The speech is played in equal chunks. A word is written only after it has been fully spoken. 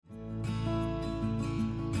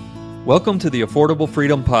Welcome to the Affordable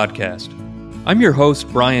Freedom Podcast. I'm your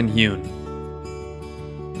host, Brian Hune.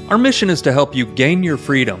 Our mission is to help you gain your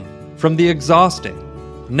freedom from the exhausting,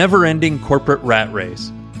 never-ending corporate rat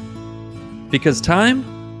race. Because time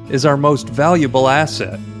is our most valuable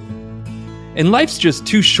asset. And life's just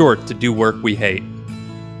too short to do work we hate.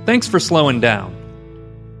 Thanks for slowing down.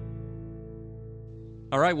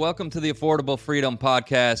 All right, welcome to the Affordable Freedom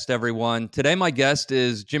Podcast, everyone. Today my guest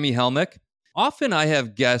is Jimmy Helmick. Often I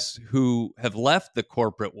have guests who have left the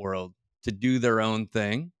corporate world to do their own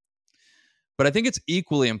thing, but I think it's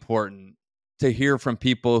equally important to hear from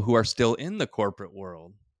people who are still in the corporate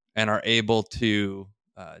world and are able to,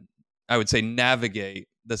 I would say, navigate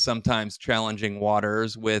the sometimes challenging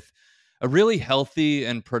waters with a really healthy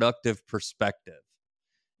and productive perspective.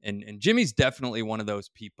 And Jimmy's definitely one of those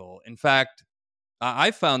people. In fact,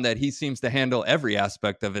 I found that he seems to handle every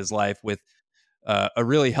aspect of his life with a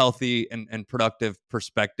really healthy and productive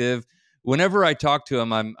perspective. Whenever I talk to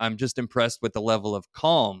him, I'm just impressed with the level of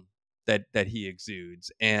calm that he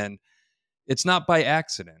exudes, and it's not by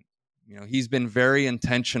accident. You know, he's been very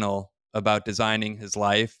intentional about designing his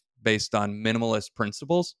life based on minimalist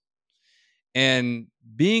principles, and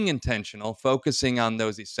being intentional, focusing on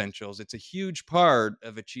those essentials. It's a huge part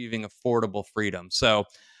of achieving affordable freedom. So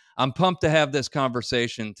I'm pumped to have this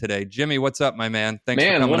conversation today. Jimmy, what's up, my man? Thanks for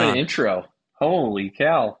coming on. Man, what an intro. Holy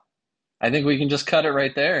cow. I think we can just cut it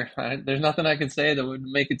right there. There's nothing I can say that would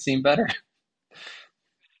make it seem better.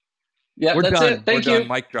 Yep, We're that's it. done. We're Thank you. done.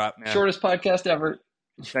 Mic drop, man. Shortest podcast ever.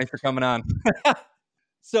 Thanks for coming on.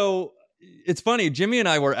 So it's funny. Jimmy and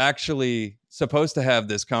I were actually supposed to have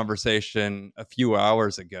this conversation a few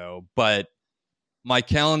hours ago, but my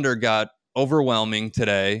calendar got overwhelming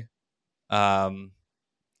today. And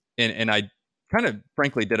I kind of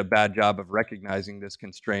frankly did a bad job of recognizing this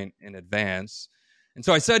constraint in advance. And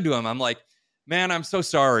so I said to him, I'm like, man, I'm so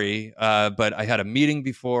sorry, but I had a meeting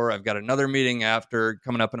before. I've got another meeting after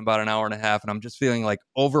coming up in about an hour and a half, and I'm just feeling like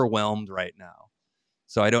overwhelmed right now.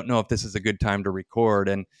 So I don't know if this is a good time to record.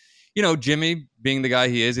 And, you know, Jimmy, being the guy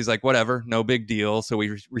he is, he's like, whatever, no big deal. So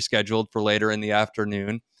we rescheduled for later in the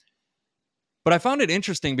afternoon. But I found it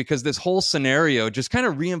interesting because this whole scenario just kind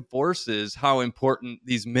of reinforces how important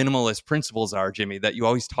these minimalist principles are, Jimmy, that you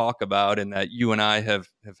always talk about and that you and I have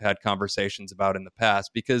had conversations about in the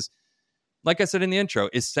past. Because, like I said in the intro,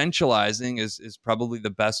 essentializing is probably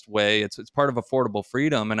the best way. It's part of affordable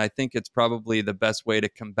freedom. And I think it's probably the best way to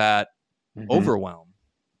combat overwhelm,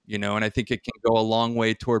 you know, and I think it can go a long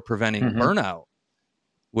way toward preventing burnout,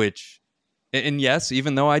 which... And yes,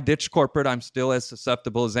 even though I ditched corporate, I'm still as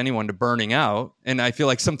susceptible as anyone to burning out. And I feel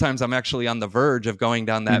like sometimes I'm actually on the verge of going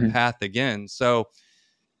down that path again. So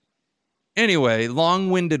anyway,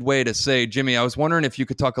 long-winded way to say, Jimmy, I was wondering if you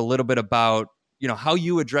could talk a little bit about, you know, how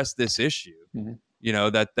you address this issue, you know,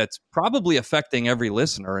 that's probably affecting every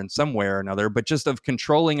listener in some way or another, but just of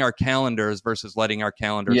controlling our calendars versus letting our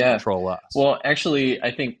calendars control us. Well, actually,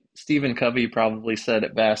 I think Stephen Covey probably said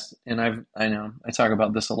it best. And I know I talk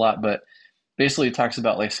about this a lot, but basically it talks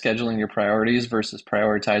about like scheduling your priorities versus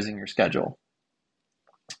prioritizing your schedule.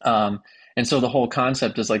 And so the whole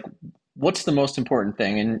concept is like, what's the most important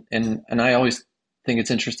thing? And I always think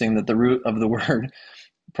it's interesting that the root of the word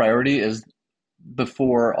priority is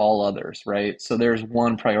before all others, right? So there's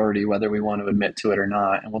one priority, whether we want to admit to it or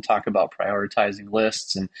not. And we'll talk about prioritizing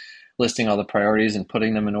lists and listing all the priorities and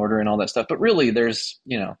putting them in order and all that stuff. But really there's,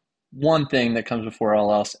 you know, one thing that comes before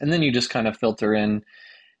all else. And then you just kind of filter in.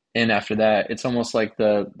 And after that, it's almost like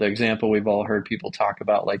the example we've all heard people talk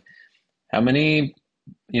about, like how many,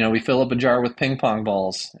 you know, we fill up a jar with ping pong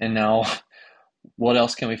balls and now what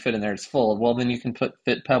else can we fit in there? It's full. Well, then you can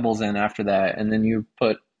fit pebbles in after that. And then you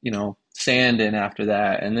put, you know, sand in after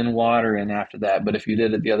that and then water in after that. But if you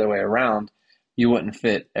did it the other way around, you wouldn't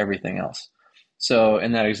fit everything else. So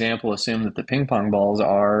in that example, assume that the ping pong balls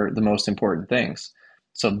are the most important things.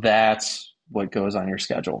 So that's what goes on your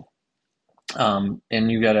schedule.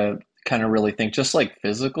 And you got to kind of really think, just like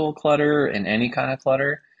physical clutter and any kind of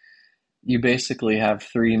clutter, you basically have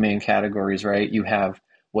three main categories, right? You have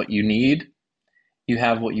what you need, you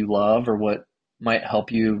have what you love or what might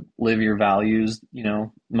help you live your values, you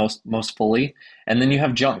know, most fully. And then you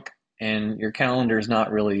have junk, and your calendar is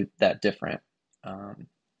not really that different.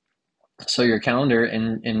 So your calendar,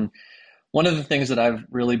 and one of the things that I've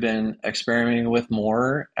really been experimenting with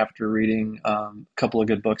more after reading a couple of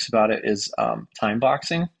good books about it is time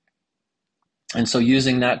boxing. And so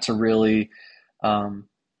using that to really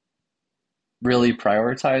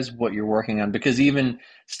prioritize what you're working on, because even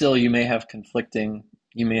still you may have conflicting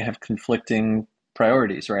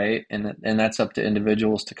priorities, right? And that's up to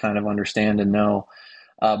individuals to kind of understand and know.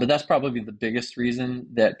 But that's probably the biggest reason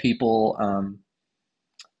that people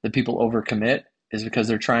overcommit, is because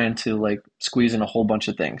they're trying to like squeeze in a whole bunch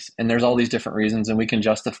of things. And there's all these different reasons, and we can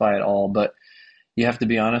justify it all, but you have to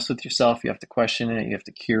be honest with yourself. You have to question it. You have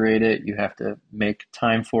to curate it. You have to make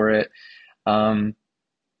time for it. Um,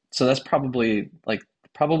 so that's probably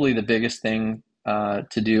the biggest thing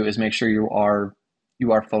to do, is make sure you are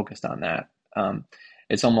focused on that.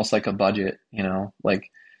 It's almost like a budget,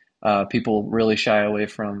 like people really shy away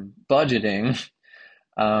from budgeting.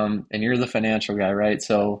 And you're the financial guy, right?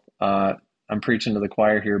 So I'm preaching to the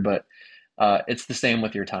choir here, but it's the same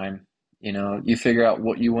with your time. You figure out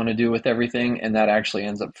what you want to do with everything, and that actually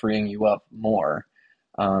ends up freeing you up more,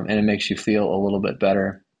 and it makes you feel a little bit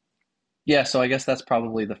better. Yeah, so I guess that's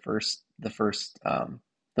probably the first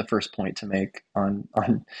point to make on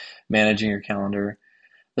managing your calendar.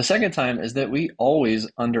 The second time is that we always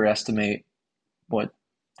underestimate what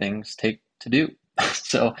things take to do.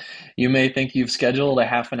 So you may think you've scheduled a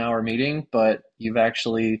half an hour meeting, but you've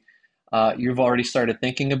already started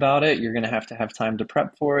thinking about it. You're going to have time to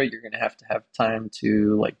prep for it. You're going to have time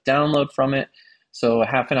to like download from it. So a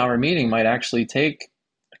half an hour meeting might actually take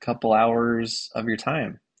a couple hours of your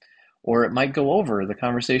time, or it might go over. The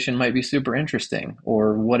conversation might be super interesting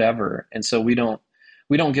or whatever. And so we don't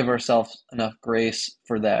give ourselves enough grace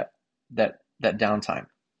for that downtime.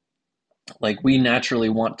 Like, we naturally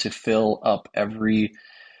want to fill up every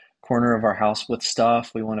corner of our house with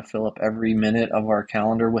stuff. We want to fill up every minute of our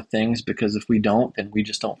calendar with things, because if we don't, then we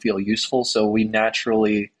just don't feel useful. So we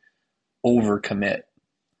naturally overcommit.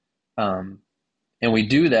 And we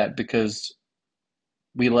do that because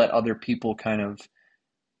we let other people kind of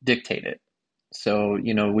dictate it. So,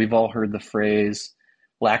 we've all heard the phrase,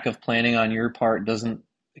 lack of planning on your part doesn't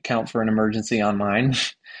account for an emergency on mine,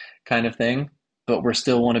 kind of thing. But we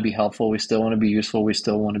still want to be helpful. We still want to be useful. We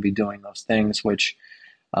still want to be doing those things, which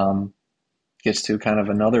gets to kind of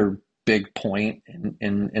another big point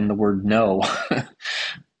in the word no.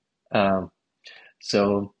 um,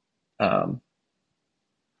 so, um,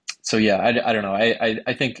 so yeah, I don't know.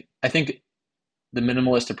 I think the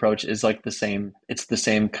minimalist approach is like the same. It's the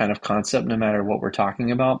same kind of concept, no matter what we're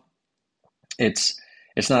talking about. It's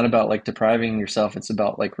not about like depriving yourself. It's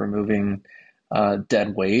about like removing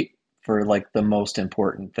dead weight for like the most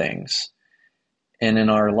important things. And in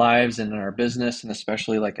our lives and in our business, and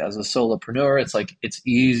especially like as a solopreneur, it's like it's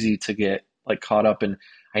easy to get like caught up in,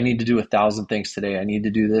 I need to do 1,000 things today. I need to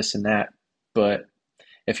do this and that. But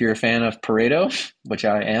if you're a fan of Pareto, which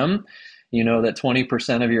I am, you know that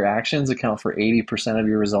 20% of your actions account for 80% of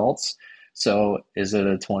your results. So is it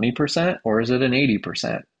a 20% or is it an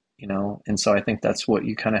 80%? And so I think that's what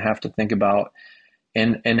you kind of have to think about,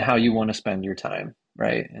 and how you want to spend your time,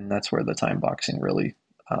 right? And that's where the time boxing really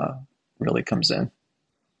comes in.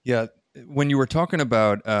 Yeah, when you were talking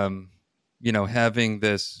about having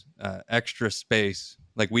this extra space,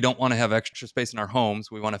 like we don't want to have extra space in our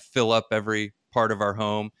homes. We want to fill up every part of our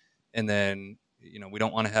home, and then we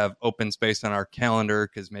don't want to have open space on our calendar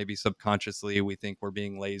because maybe subconsciously we think we're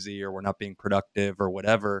being lazy or we're not being productive or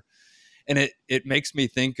whatever. And it makes me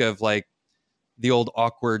think of like the old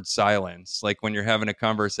awkward silence, like when you're having a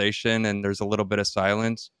conversation and there's a little bit of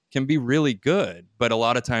silence, can be really good. But a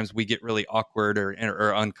lot of times we get really awkward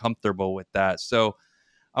or uncomfortable with that. So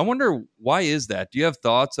I wonder, why is that? Do you have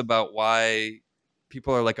thoughts about why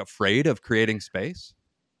people are like afraid of creating space?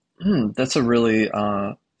 That's a really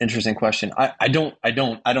interesting question. I don't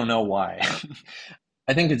know why.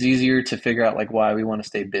 I think it's easier to figure out like why we want to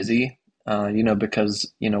stay busy,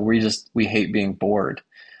 because we hate being bored.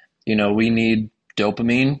 We need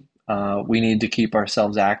dopamine. We need to keep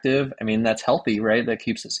ourselves active. I mean, that's healthy, right? That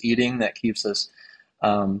keeps us eating, that keeps us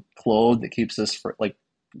clothed, that keeps us for like,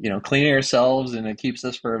 cleaning ourselves, and it keeps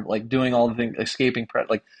us for like doing all the things, escaping,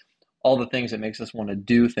 like all the things that makes us want to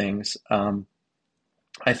do things.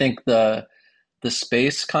 I think the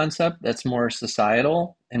space concept, that's more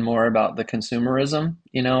societal and more about the consumerism,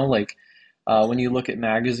 like when you look at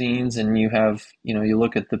magazines and you have, you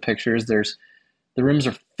look at the pictures, the rooms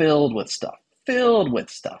are filled with stuff.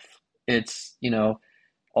 It's,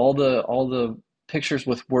 all the pictures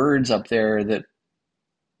with words up there that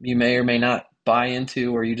you may or may not buy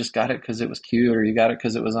into, or you just got it because it was cute, or you got it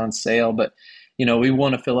because it was on sale. But, we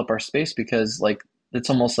want to fill up our space because like, it's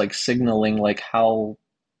almost like signaling like how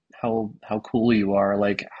cool you are,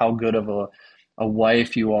 like how good of a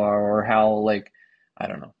wife you are, or how like, I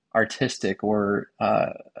don't know, artistic or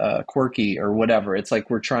quirky or whatever. It's like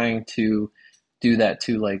we're trying to do that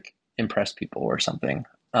to like impress people or something.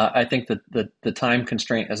 I think that the time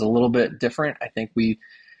constraint is a little bit different. I think we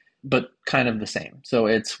but kind of the same. So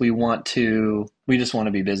it's we just want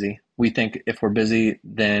to be busy. We think if we're busy,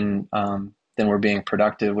 then we're being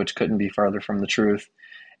productive, which couldn't be farther from the truth.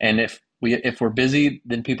 And if we're busy,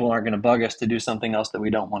 then people aren't going to bug us to do something else that we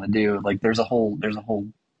don't want to do. Like there's a whole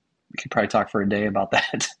we could probably talk for a day about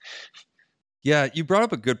that. Yeah, you brought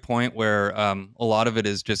up a good point where a lot of it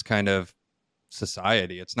is just kind of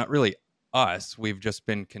society. It's not really us. We've just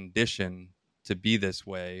been conditioned to be this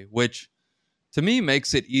way, which to me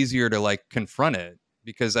makes it easier to like confront it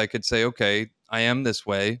because I could say, okay, I am this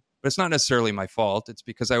way, but it's not necessarily my fault. It's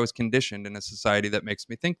because I was conditioned in a society that makes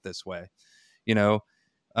me think this way. You know,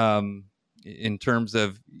 in terms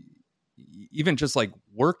of even just like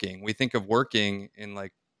working, we think of working in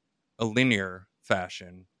like a linear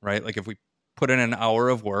fashion, right? Like if we put in an hour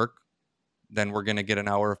of work, then we're going to get an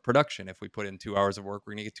hour of production. If we put in 2 hours of work,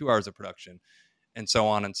 we're going to get 2 hours of production, and so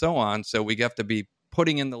on and so on. So we have to be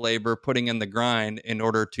putting in the labor, putting in the grind in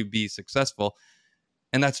order to be successful.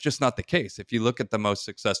 And that's just not the case. If you look at the most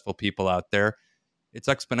successful people out there, it's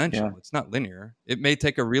Yeah. exponential. It's not linear. It may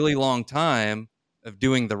take a really long time of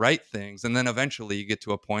doing the right things. And then eventually you get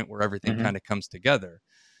to a point where everything Hmm. kind of comes together.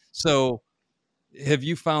 So have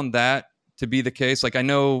you found that to be the case? Like I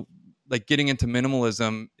know like getting into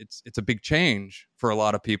minimalism, it's a big change for a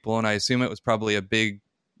lot of people. And I assume it was probably a big,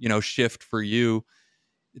 shift for you.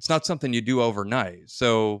 It's not something you do overnight.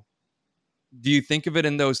 So do you think of it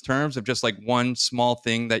in those terms of just like one small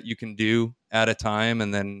thing that you can do at a time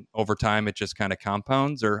and then over time it just kind of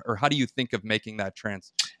compounds, or how do you think of making that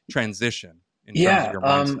transition in terms of Yeah. your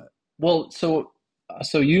mindset? Well, so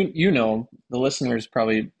the listeners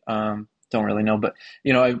probably don't really know, but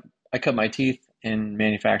I cut my teeth in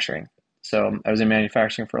manufacturing. So I was in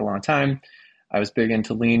manufacturing for a long time. I was big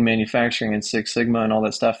into lean manufacturing and Six Sigma and all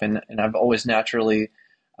that stuff, and I've always naturally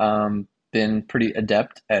been pretty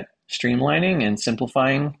adept at streamlining and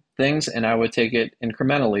simplifying things. And I would take it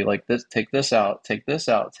incrementally, like this, take this out, take this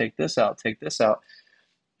out, take this out, take this out,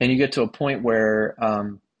 and you get to a point where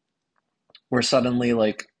suddenly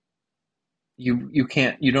like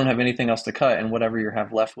you don't have anything else to cut, and whatever you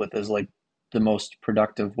have left with is like the most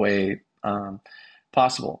productive way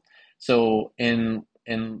possible. So in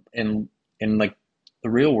like the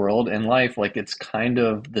real world in life, like it's kind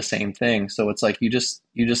of the same thing. So it's like you just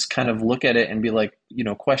kind of look at it and be like,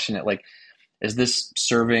 question it, like, is this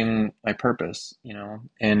serving my purpose?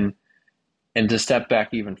 And to step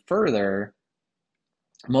back even further,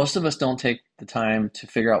 most of us don't take the time to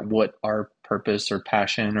figure out what our purpose or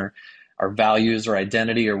passion or our values or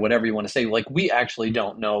identity or whatever you want to say. Like we actually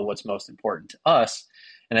don't know what's most important to us.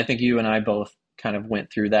 And I think you and I both kind of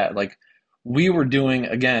went through that. Like we were doing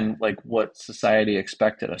again, like what society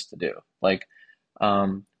expected us to do. Like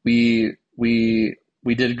we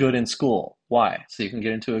did good in school. Why? So you can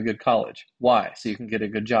get into a good college. Why? So you can get a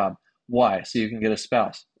good job. Why? So you can get a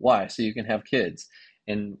spouse. Why? So you can have kids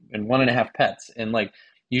and one and a half pets. And like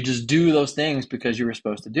you just do those things because you were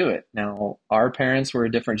supposed to do it. Now, our parents were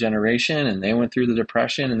a different generation and they went through the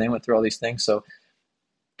depression and they went through all these things. So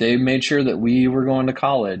they made sure that we were going to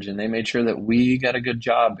college and they made sure that we got a good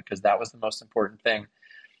job because that was the most important thing.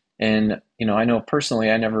 And, I know personally,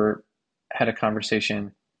 I never had a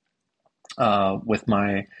conversation with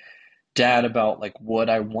my dad about like what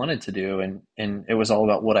I wanted to do. And it was all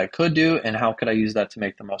about what I could do and how could I use that to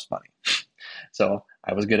make the most money. So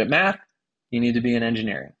I was good at math. You need to be in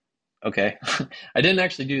engineering. Okay. I didn't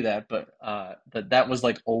actually do that, but that was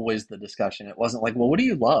like always the discussion. It wasn't like, well, what do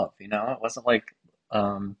you love? It wasn't like,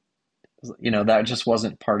 um, that just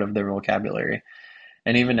wasn't part of their vocabulary.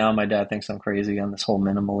 And even now, my dad thinks I'm crazy on this whole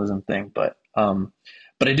minimalism thing. But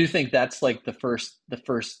I do think that's like the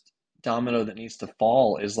first domino that needs to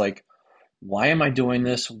fall is like, why am I doing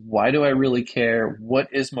this? Why do I really care? What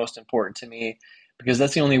is most important to me? Because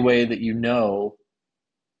that's the only way that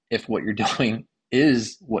if what you're doing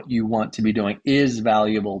is what you want to be doing, is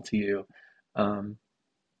valuable to you. Um,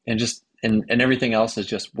 and everything else is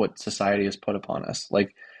just what society has put upon us.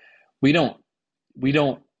 Like we don't, we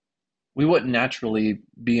don't, we wouldn't naturally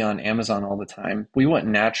be on Amazon all the time. We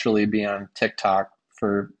wouldn't naturally be on TikTok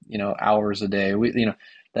for, hours a day.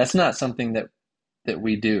 That's not something that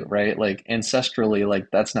we do, right? Like ancestrally,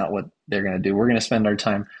 like that's not what they're going to do. We're going to spend our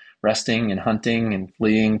time resting and hunting and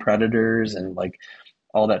fleeing predators and like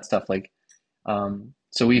all that stuff. Like,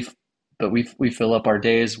 so we fill up our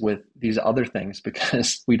days with these other things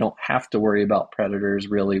because we don't have to worry about predators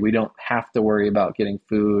really. We don't have to worry about getting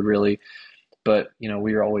food really. But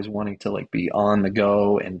we are always wanting to like be on the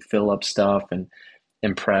go and fill up stuff and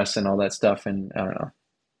impress and all that stuff. And I don't know.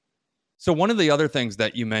 So one of the other things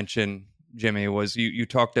that you mentioned, Jimmy, was you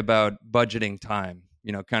talked about budgeting time,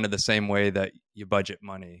 kind of the same way that you budget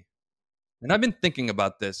money. And I've been thinking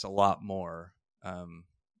about this a lot more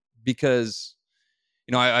because,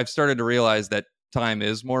 I've started to realize that time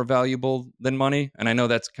is more valuable than money. And I know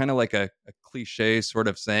that's kind of like a cliche sort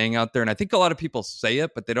of saying out there. And I think a lot of people say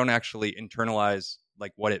it, but they don't actually internalize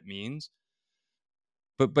like what it means.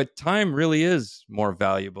 But time really is more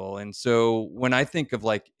valuable. And so when I think of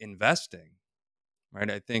like investing,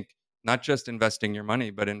 right, I think not just investing your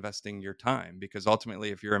money, but investing your time, because ultimately,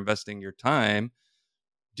 if you're investing your time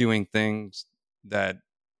doing things that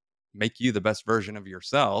make you the best version of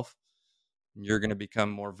yourself, you're going to become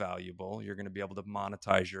more valuable. You're going to be able to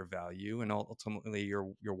monetize your value, and ultimately,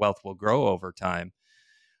 your wealth will grow over time.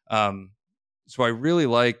 So I really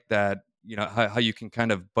like that. How you can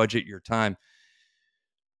kind of budget your time.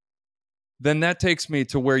 Then that takes me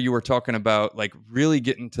to where you were talking about, like, really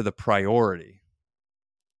getting to the priority,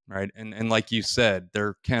 right? And like you said,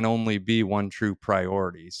 there can only be one true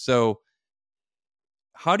priority. So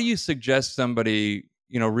how do you suggest somebody,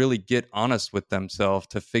 really get honest with themselves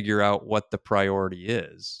to figure out what the priority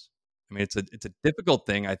is? I mean, it's a difficult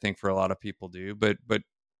thing, I think, for a lot of people do, but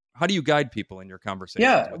how do you guide people in your conversations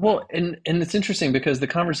Yeah, with well, them? and it's interesting because the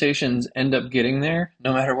conversations end up getting there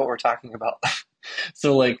no matter what we're talking about.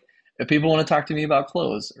 So like if people want to talk to me about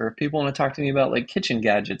clothes, or if people want to talk to me about like kitchen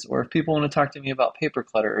gadgets, or if people want to talk to me about paper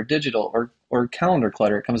clutter or digital or calendar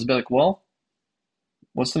clutter, it comes to be like, well,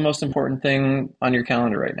 what's the most important thing on your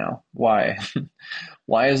calendar right now? Why?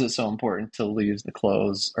 Why is it so important to use the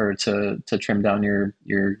clothes or to trim down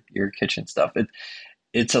your kitchen stuff?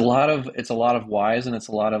 It's a lot of whys, and it's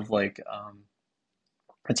a lot of like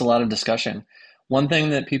it's a lot of discussion. One thing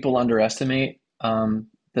that people underestimate,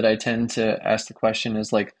 that I tend to ask the question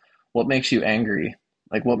is like, what makes you angry?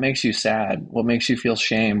 Like, what makes you sad? What makes you feel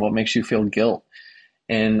shame? What makes you feel guilt?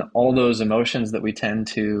 And all those emotions that we tend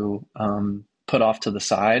to put off to the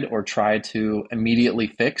side or try to immediately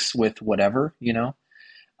fix with whatever,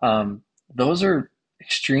 those are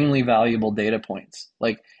extremely valuable data points.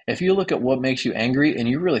 Like, if you look at what makes you angry and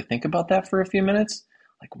you really think about that for a few minutes,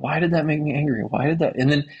 like, why did that make me angry? Why did that? And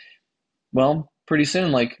then, well, pretty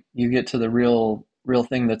soon, like, you get to the real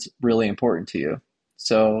thing that's really important to you.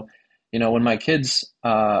 So, when my kids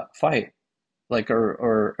fight, like,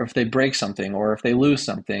 or if they break something, or if they lose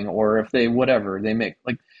something, or if they whatever they make,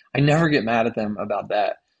 like, I never get mad at them about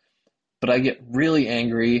that, but I get really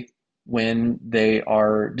angry when they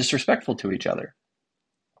are disrespectful to each other,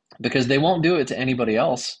 because they won't do it to anybody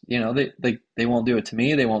else. They won't do it to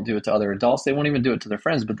me. They won't do it to other adults. They won't even do it to their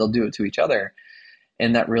friends, but they'll do it to each other.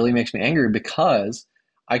 And that really makes me angry because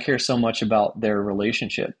I care so much about their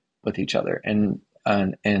relationship with each other and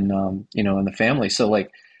the family. So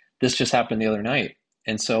like this just happened the other night.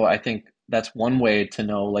 And so I think that's one way to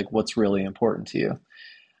know like what's really important to you.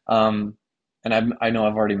 Um, and I know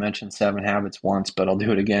I've already mentioned Seven Habits once, but I'll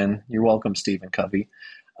do it again. You're welcome, Stephen Covey.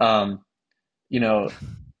 Um, you know,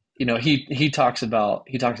 he talks about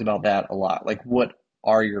that a lot. Like, what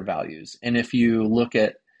are your values? And if you look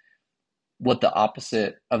at what the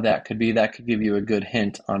opposite of that could be, that could give you a good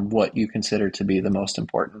hint on what you consider to be the most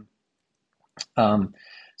important. Um,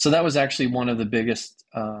 so that was actually one of the biggest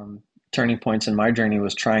turning points in my journey,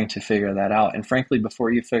 was trying to figure that out. And frankly,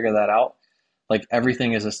 before you figure that out, like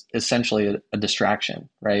everything is essentially a distraction,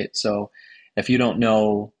 right? So if you don't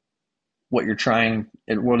know what you're trying,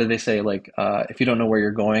 what do they say? Like, if you don't know where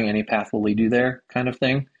you're going, any path will lead you there, kind of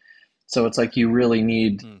thing. So it's like you really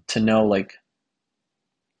need Hmm. to know, like,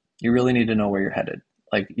 you really need to know where you're headed.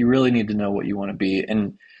 Like, you really need to know what you want to be,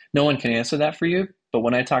 and no one can answer that for you. But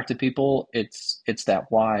when I talk to people, it's that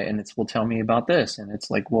why, and it's, well, tell me about this, and it's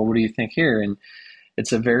like, well, what do you think here? And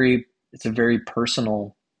it's a very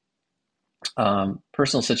personal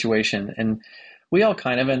situation, and we all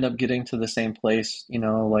kind of end up getting to the same place.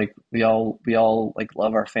 Like, we all like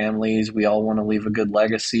love our families. We all want to leave a good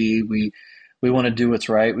legacy. We want to do what's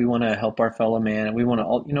right. We want to help our fellow man, and we want to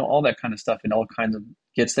all that kind of stuff. It all kinds of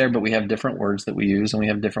gets there, but we have different words that we use, and we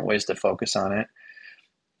have different ways to focus on it.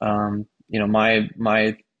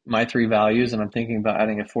 My three values, and I'm thinking about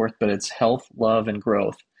adding a fourth, but it's health, love, and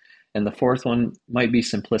growth. And the fourth one might be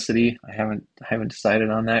simplicity. I haven't decided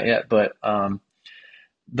on that yet, but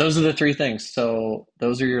those are the three things. So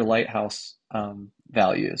those are your lighthouse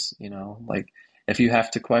values. Like, if you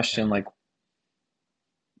have to question, like,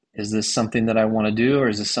 is this something that I want to do, or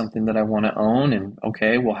is this something that I want to own? And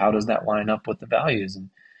okay, well, how does that line up with the values, and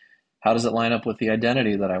how does it line up with the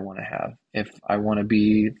identity that I want to have? If I want to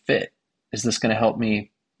be fit, is this going to help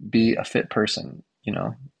me be a fit person?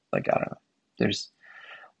 Like, I don't know. There's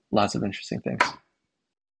lots of interesting things.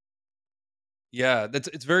 Yeah,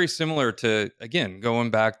 it's very similar to, again,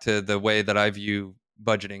 going back to the way that I view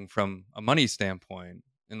budgeting from a money standpoint.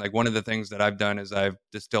 And like one of the things that I've done is I've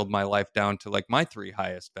distilled my life down to like my three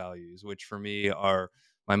highest values, which for me are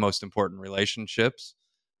my most important relationships,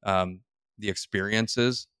 um, the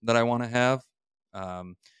experiences that I want to have,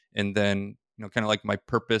 and then, kind of like my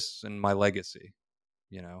purpose and my legacy,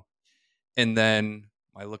 you know. And then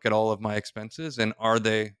I look at all of my expenses and are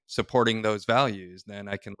they supporting those values? Then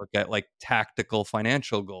I can look at like tactical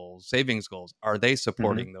financial goals, savings goals. Are they Hmm.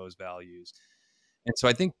 supporting those values? And so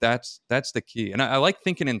I think that's the key. And I like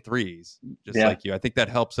thinking in threes, just Yeah. like you. I think that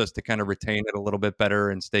helps us to kind of retain it a little bit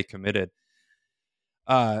better and stay committed.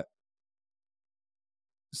 Uh,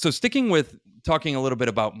 so sticking with talking a little bit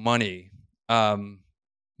about money, um,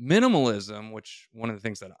 minimalism, which one of the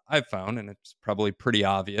things that I've found, and it's probably pretty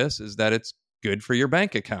obvious, is that it's good for your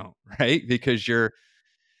bank account, right? Because you're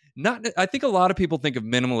not, I think a lot of people think of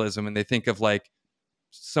minimalism and they think of like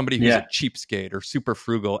somebody who's a Yeah. cheapskate or super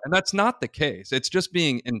frugal. And that's not the case. It's just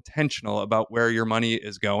being intentional about where your money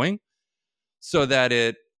is going so that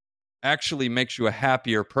it actually makes you a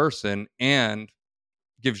happier person and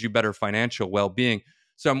gives you better financial well-being.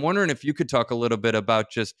 So I'm wondering if you could talk a little bit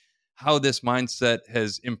about just how this mindset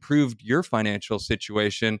has improved your financial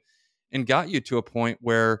situation and got you to a point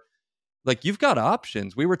where like you've got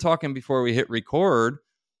options. We were talking before we hit record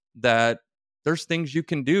that there's things you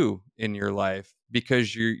can do in your life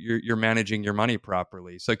because you're managing your money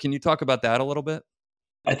properly. So can you talk about that a little bit?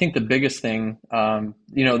 I think the biggest thing,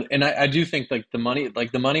 and I do think like the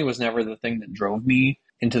money was never the thing that drove me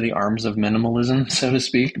into the arms of minimalism, so to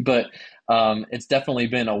speak, but it's definitely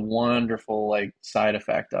been a wonderful like side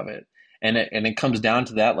effect of it. And it comes down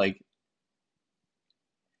to that, like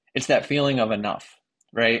it's that feeling of enough,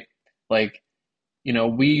 right? Like,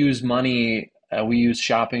 we use money, we use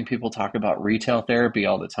shopping. People talk about retail therapy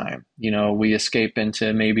all the time. We escape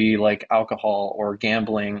into maybe like alcohol or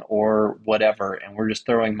gambling or whatever, and we're just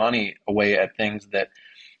throwing money away at things that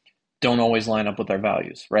don't always line up with our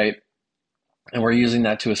values, right? And we're using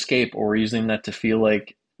that to escape, or we're using that to feel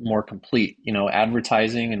like more complete.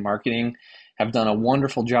 Advertising and marketing have done a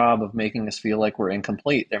wonderful job of making us feel like we're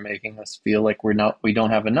incomplete. They're making us feel like we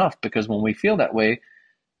don't have enough, because when we feel that way,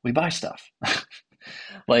 we buy stuff.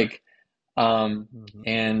 Like, Mhm.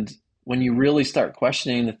 and when you really start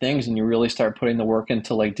questioning the things and you really start putting the work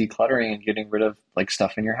into like decluttering and getting rid of like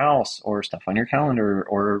stuff in your house or stuff on your calendar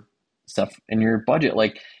or stuff in your budget,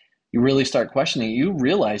 like you really start questioning, you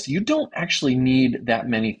realize you don't actually need that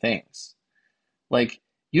many things. Like,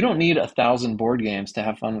 you don't need 1,000 board games to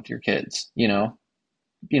have fun with your kids,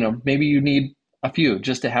 maybe you need a few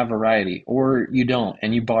just to have variety, or you don't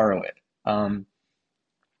and you borrow it.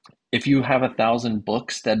 If you have 1,000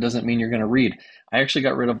 books, that doesn't mean you're going to read. I actually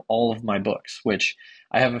got rid of all of my books, which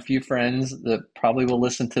I have a few friends that probably will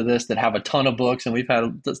listen to this that have a ton of books, and we've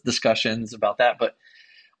had discussions about that. But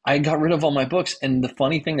I got rid of all my books, and the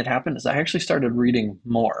funny thing that happened is I actually started reading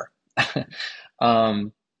more.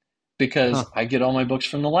 um, because Huh. I get all my books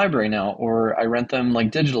from the library now, or I rent them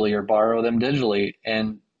like digitally or borrow them digitally,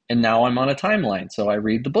 and now I'm on a timeline. So I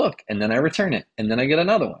read the book and then I return it, and then I get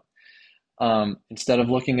another one. Instead of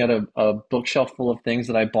looking at a bookshelf full of things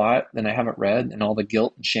that I bought and I haven't read and all the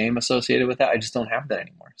guilt and shame associated with that, I just don't have that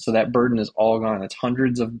anymore. So that burden is all gone. It's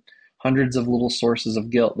hundreds of little sources of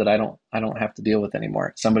guilt that I don't have to deal with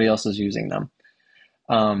anymore. Somebody else is using them.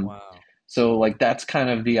 Um, Wow. so like that's kind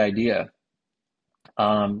of the idea.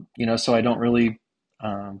 So I don't really,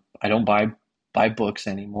 I don't buy books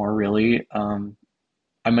anymore really.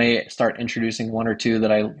 I may start introducing one or two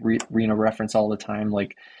that I reference all the time,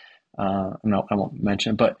 like no, I won't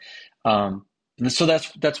mention, but um, so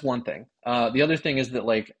that's one thing. The other thing is that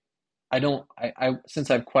like I don't I since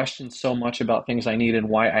I've questioned so much about things I need and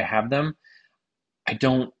why I have them, I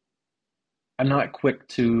don't I'm not quick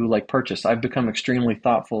to like purchase. I've become extremely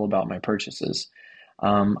thoughtful about my purchases.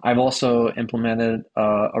 I've also implemented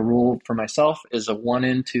a rule for myself, is a one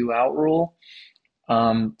in, two out rule.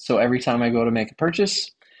 So every time I go to make a purchase,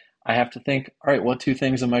 I have to think, all right, what two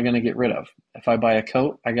things am I going to get rid of? If I buy a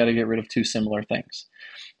coat, I got to get rid of two similar things.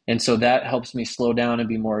 And so that helps me slow down and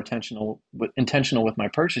be more intentional with my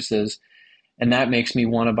purchases. And that makes me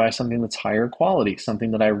want to buy something that's higher quality,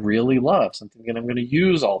 something that I really love, something that I'm going to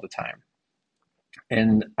use all the time.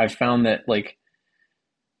 And I've found that like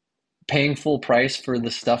paying full price for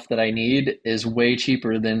the stuff that I need is way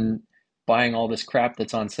cheaper than buying all this crap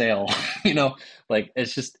that's on sale. you know, like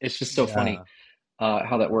it's just so funny Yeah.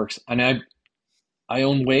 how that works. And I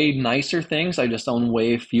own way nicer things. I just own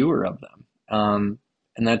way fewer of them.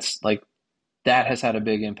 And that's like that has had a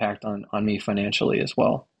big impact on me financially as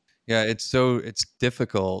well. Yeah, it's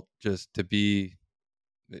difficult just to be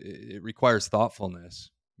it requires thoughtfulness,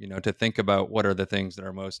 to think about what are the things that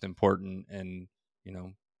are most important and you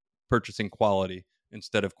know, purchasing quality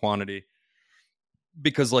instead of quantity.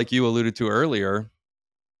 Because like you alluded to earlier,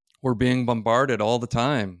 we're being bombarded all the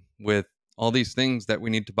time with all these things that we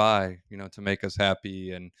need to buy, to make us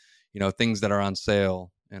happy, and, things that are on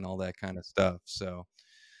sale and all that kind of stuff. So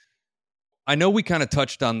I know we kind of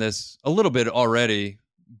touched on this a little bit already,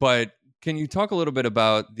 but can you talk a little bit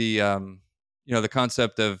about the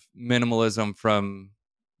concept of minimalism from,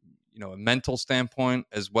 a mental standpoint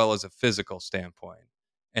as well as a physical standpoint,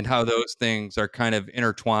 and how those things are kind of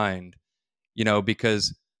intertwined,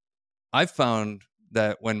 because I've found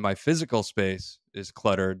that when my physical space is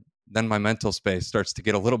cluttered, then my mental space starts to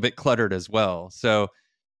get a little bit cluttered as well. So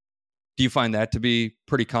do you find that to be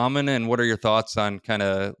pretty common? And what are your thoughts on kind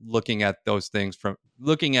of looking at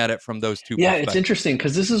it from those two Yeah, it's perspectives? interesting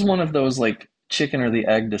because this is one of those like chicken or the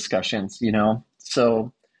egg discussions, you know?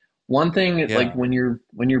 So one thing like Yeah. when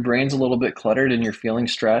your brain's a little bit cluttered and you're feeling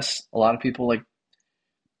stress, a lot of people like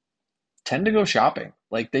tend to go shopping.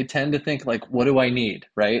 Like they tend to think like, what do I need?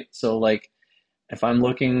 Right. So like if I'm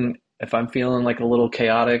feeling like a little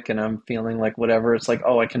chaotic and I'm feeling like whatever, it's like,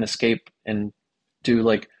 oh, I can escape and do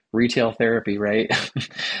like retail therapy, right?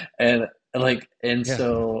 and and Yeah.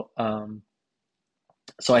 so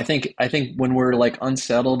I think when we're like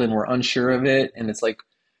unsettled and we're unsure of it, and it's like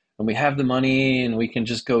when we have the money and we can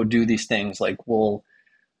just go do these things, like we'll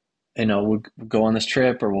go on this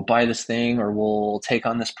trip, or we'll buy this thing, or we'll take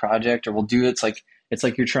on this project, or we'll do it's like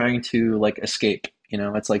you're trying to like escape.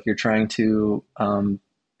 It's like you're trying to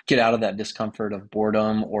get out of that discomfort of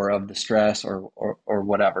boredom or of the stress or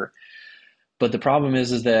whatever. But the problem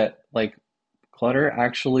is that like clutter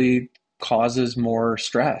actually causes more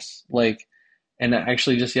stress. Like, and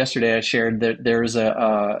actually, just yesterday I shared that there's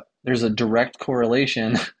a direct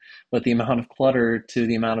correlation with the amount of clutter to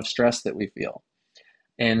the amount of stress that we feel.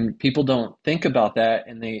 And people don't think about that,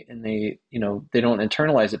 and they they don't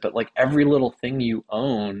internalize it. But like every little thing you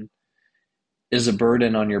own is a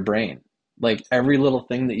burden on your brain. Like every little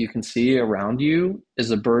thing that you can see around you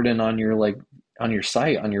is a burden on your on your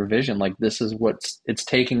sight, on your vision. Like this is it's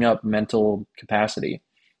taking up mental capacity.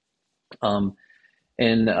 Um,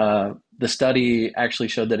 and the study actually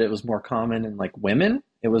showed that it was more common in like women.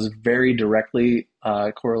 It was very directly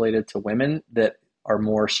correlated to women that are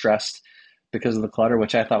more stressed because of the clutter,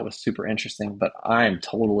 which I thought was super interesting. But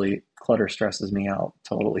clutter stresses me out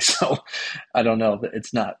totally. So I don't know that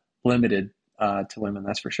it's not limited to women,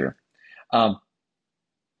 that's for sure. Um,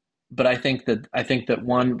 but I think that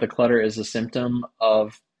one, the clutter is a symptom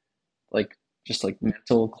of like just like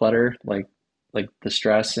mental clutter, like the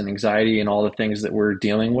stress and anxiety and all the things that we're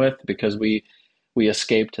dealing with because we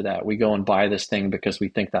escape to that. We go and buy this thing because we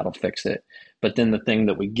think that'll fix it. But then the thing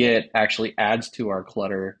that we get actually adds to our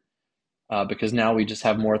clutter because now we just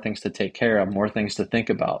have more things to take care of, more things to think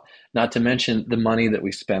about, not to mention the money that we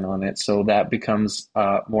spend on it. So that becomes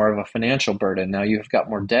more of a financial burden. Now you've got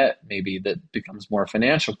more debt, maybe that becomes more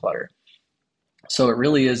financial clutter. So it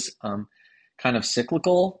really is kind of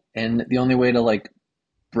cyclical. And the only way to like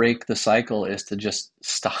break the cycle is to just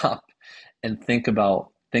stop and think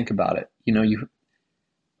about it.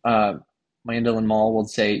 Uh, Mandel Mall would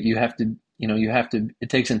say you have to, it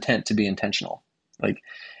takes intent to be intentional. Like,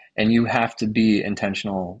 and you have to be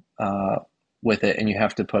intentional with it, and you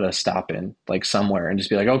have to put a stop in like somewhere and just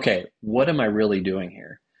be like, okay, what am I really doing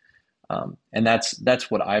here? And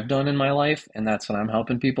that's what I've done in my life, and that's what I'm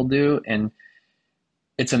helping people do. And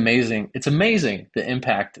it's amazing. It's amazing the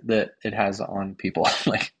impact that it has on people.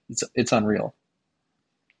 Like it's unreal.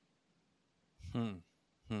 Hmm.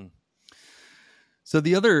 Hmm. So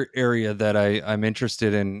the other area that I'm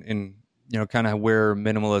interested in, kind of where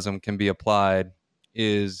minimalism can be applied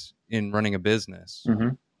is in running a business,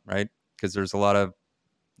 Hmm. right? Because there's a lot of,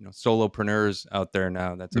 solopreneurs out there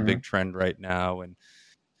now. That's a Hmm. big trend right now. And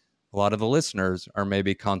a lot of the listeners are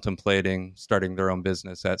maybe contemplating starting their own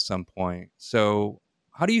business at some point. So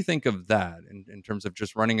how do you think of that in terms of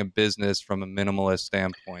just running a business from a minimalist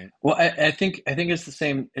standpoint? Well, I think it's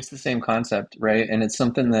the same concept, right? And it's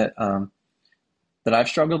something that I've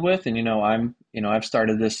struggled with, and I've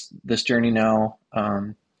started this journey now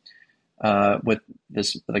with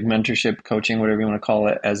this like mentorship, coaching, whatever you want to call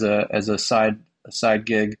it, as a side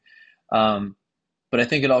gig. Um, but I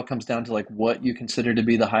think it all comes down to like what you consider to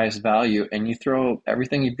be the highest value, and you throw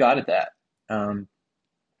everything you've got at that. Um,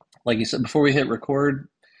 like you said before we hit record,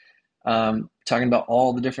 talking about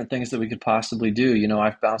all the different things that we could possibly do.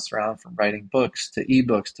 I've bounced around from writing books to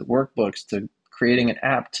ebooks to workbooks to creating an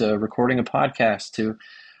app to recording a podcast to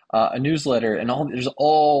a newsletter, and there's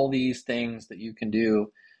all these things that you can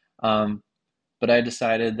do. Um, but I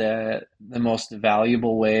decided that the most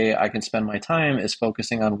valuable way I can spend my time is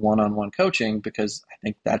focusing on one-on-one coaching because I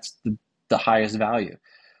think that's the highest value.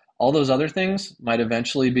 All those other things might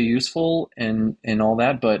eventually be useful and all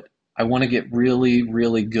that, but I want to get really,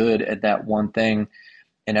 really good at that one thing,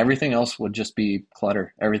 and everything else would just be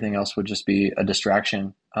clutter. Everything else would just be a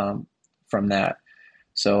distraction from that.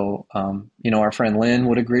 So, our friend Lynn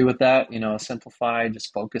would agree with that. Simplify,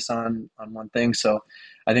 just focus on one thing. So,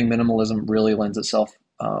 I think minimalism really lends itself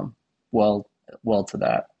well well to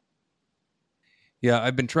that. Yeah,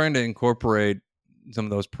 I've been trying to incorporate some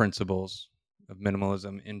of those principles of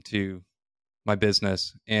minimalism into my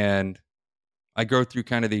business, and I go through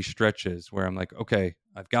kind of these stretches where I'm like, okay,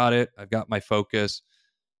 I've got it, I've got my focus,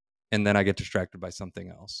 and then I get distracted by something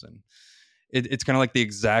else, and it's kind of like the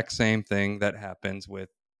exact same thing that happens with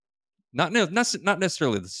not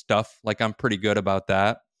necessarily the stuff. Like I'm pretty good about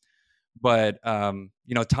that, but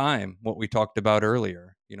time. What we talked about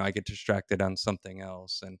earlier, I get distracted on something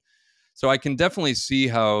else, and so I can definitely see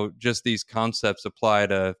how just these concepts apply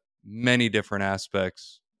to many different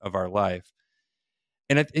aspects of our life.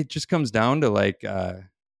 And it just comes down to like,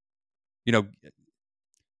 you know,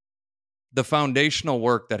 the foundational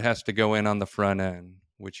work that has to go in on the front end,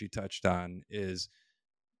 which you touched on, is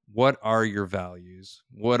what are your values?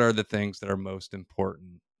 What are the things that are most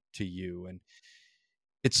important to you? And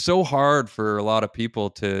it's so hard for a lot of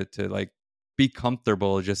people to like be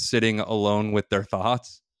comfortable just sitting alone with their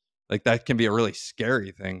thoughts. Like that can be a really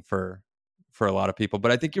scary thing for a lot of people.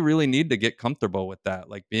 But I think you really need to get comfortable with that,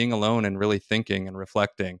 like being alone and really thinking and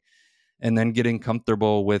reflecting, and then getting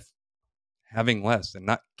comfortable with having less and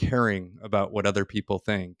not caring about what other people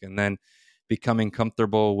think, and then becoming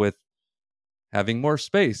comfortable with having more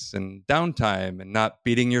space and downtime and not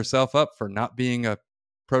beating yourself up for not being a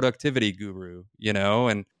productivity guru,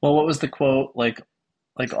 and Well, what was the quote? Like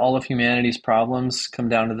all of humanity's problems come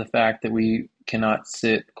down to the fact that we cannot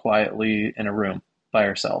sit quietly in a room by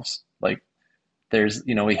ourselves. Like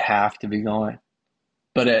we have to be going.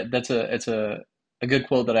 But it's a good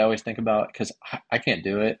quote that I always think about because I can't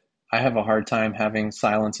do it. I have a hard time having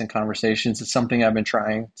silence in conversations. It's something I've been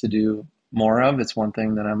trying to do more of. It's one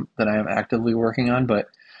thing that I am actively working on. But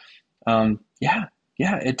yeah,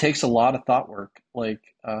 yeah, it takes a lot of thought work,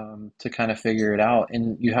 to kind of figure it out,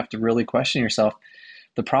 and you have to really question yourself.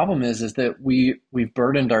 The problem is that we've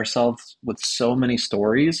burdened ourselves with so many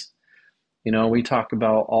stories. We talk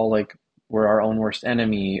about all like we're our own worst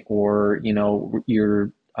enemy, or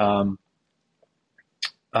you're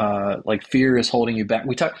like fear is holding you back.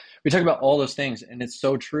 We talk about all those things, and it's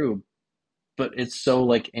so true, but it's so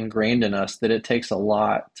like ingrained in us that it takes a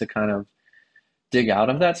lot to kind of dig out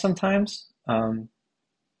of that sometimes. But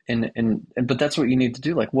that's what you need to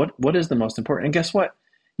do. Like, what is the most important? And guess what?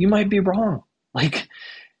 You might be wrong. Like,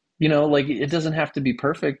 like it doesn't have to be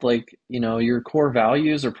perfect. Like, your core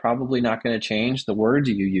values are probably not going to change. The words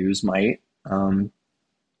you use might, the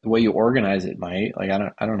way you organize it might. Like,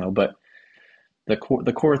 I don't know, but the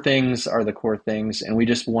core things are the core things, and we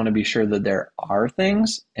just want to be sure that there are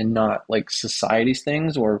things and not like society's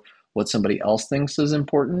things or what somebody else thinks is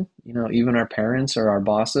important. Even our parents or our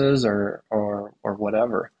bosses or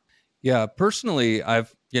whatever. yeah, personally,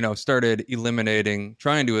 I've started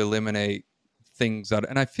trying to eliminate things out,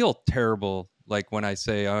 and I feel terrible like when I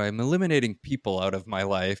say I'm eliminating people out of my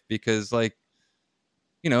life, because like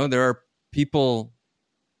there are people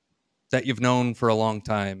that you've known for a long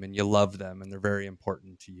time and you love them and they're very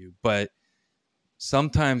important to you, but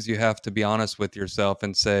sometimes you have to be honest with yourself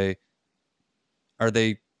and say, are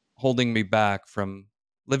they holding me back from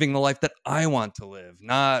living the life that I want to live,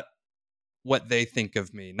 not what they think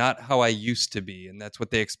of me, not how I used to be, and that's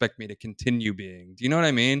what they expect me to continue being. Do you know what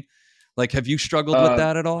I mean? Like, have you struggled with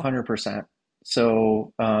that at all? 100%.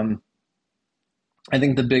 So, I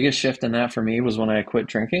think the biggest shift in that for me was when I quit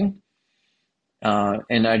drinking.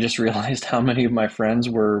 And I just realized how many of my friends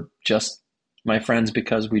were just my friends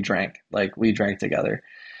because we drank, like we drank together.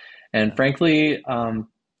 And frankly,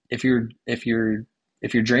 if you're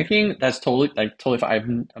drinking, that's totally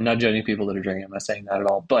fine. I'm not judging people that are drinking. I'm not saying that at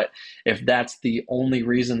all. But if that's the only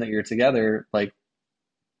reason that you're together, like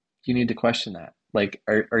you need to question that. Like,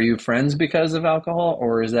 are you friends because of alcohol,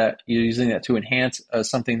 or is that you're using that to enhance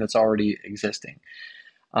something that's already existing?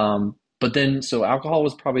 But then, so alcohol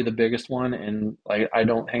was probably the biggest one, and like I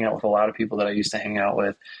don't hang out with a lot of people that I used to hang out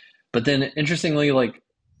with. But then, interestingly, like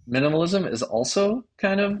minimalism is also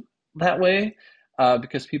kind of that way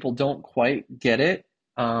because people don't quite get it,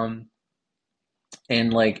 and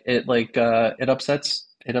it upsets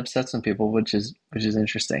some people, which is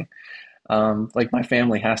interesting. Like my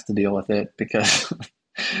family has to deal with it because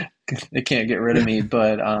they can't get rid of me.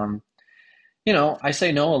 But I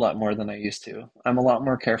say no a lot more than I used to. I'm a lot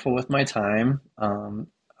more careful with my time.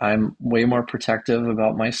 I'm way more protective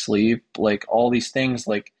about my sleep, like all these things.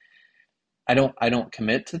 Like I don't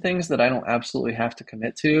commit to things that I don't absolutely have to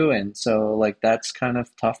commit to, and so like that's kind of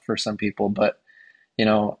tough for some people. But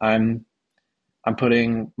I'm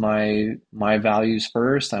putting my values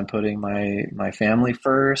first. I'm putting my family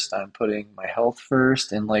first. I'm putting my health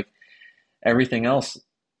first, and like everything else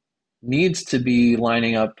needs to be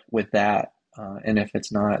lining up with that. And if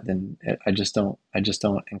it's not, then I just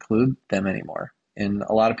don't include them anymore. And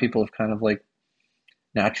a lot of people have kind of like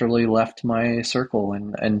naturally left my circle,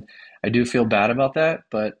 and I do feel bad about that,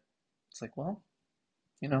 but it's like, well,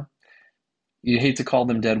 you know, you hate to call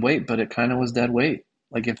them dead weight, but it kind of was dead weight.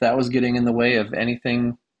 Like if that was getting in the way of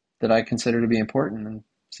anything that I consider to be important, then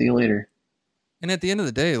see you later. And at the end of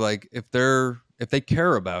the day, like if they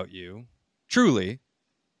care about you truly,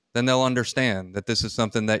 then they'll understand that this is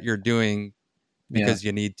something that you're doing Yeah. because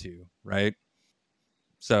you need to, right?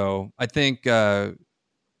 So I think for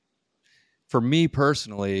me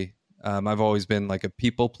personally, I've always been like a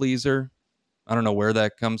people pleaser. I don't know where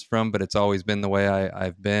that comes from, but it's always been the way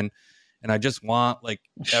I've been. And I just want like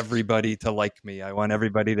everybody to like me. I want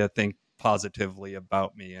everybody to think positively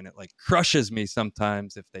about me. And it like crushes me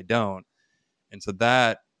sometimes if they don't. And so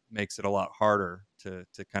that makes it a lot harder to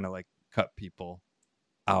kind of like cut people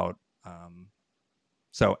out.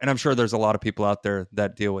 And I'm sure there's a lot of people out there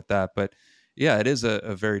that deal with that, but yeah, it is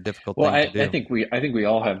a very difficult Well, thing to I do. think we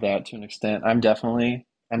all have that to an extent. I'm definitely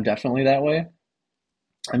that way.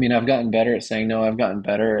 I mean, I've gotten better at saying no. I've gotten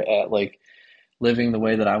better at like living the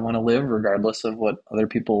way that I want to live, regardless of what other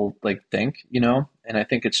people like think. And I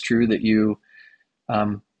think it's true that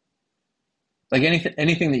um, like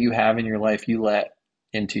anything that you have in your life, you let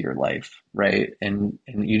into your life, right? And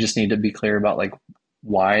you just need to be clear about like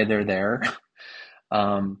why they're there.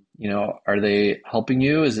 Are they helping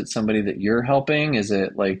you? Is it somebody that you're helping? Is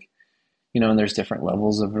it like, and there's different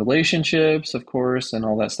levels of relationships, of course, and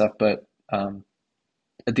all that stuff. But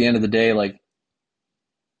at the end of the day, like,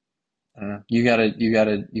 I don't know, you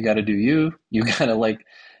gotta do you. You gotta like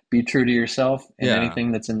be true to yourself, and Yeah.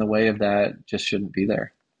 anything that's in the way of that just shouldn't be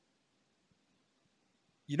there.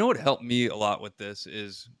 You know what helped me a lot with this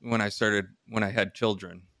is when I had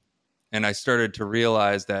children and I started to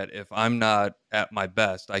realize that if I'm not at my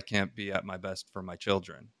best, I can't be at my best for my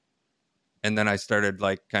children. And then I started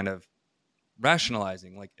like kind of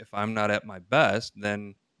rationalizing like if I'm not at my best,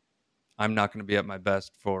 then I'm not going to be at my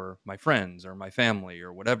best for my friends or my family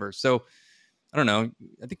or whatever. So I don't know.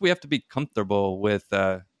 I think we have to be comfortable with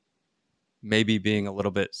maybe being a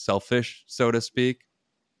little bit selfish, so to speak.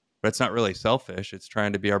 But it's not really selfish. It's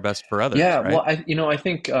trying to be our best for others, Yeah, right? well, I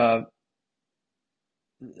think, and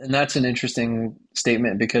that's an interesting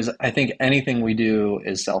statement because I think anything we do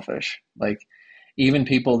is selfish. Like, even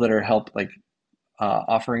people that are like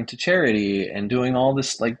offering to charity and doing all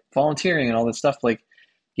this, like volunteering and all this stuff. Like,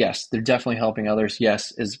 yes, they're definitely helping others.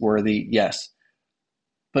 Yes, is worthy. Yes,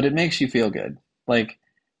 but it makes you feel good. Like,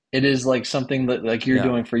 it is like something that like you're Yeah.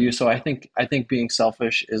 doing for you. So I think being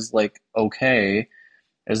selfish is like okay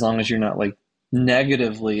as long as you're not like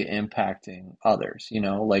negatively impacting others.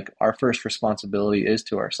 Like our first responsibility is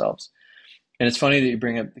to ourselves. And it's funny that you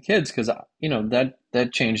bring up the kids because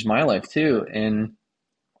that changed my life too. And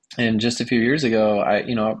just a few years ago,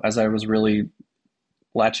 as I was really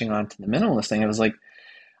latching on to the minimalist thing, I was like,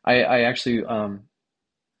 I actually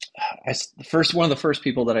the first one of the first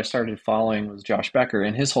people that I started following was Josh Becker,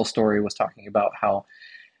 and his whole story was talking about how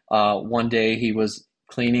one day he was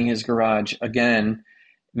cleaning his garage again.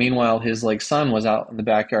 Meanwhile, his like son was out in the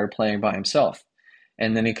backyard playing by himself.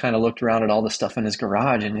 And then he kind of looked around at all the stuff in his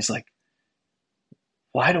garage and he's like,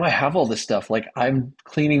 why do I have all this stuff? Like I'm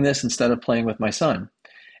cleaning this instead of playing with my son.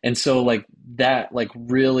 And so like that like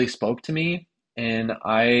really spoke to me, and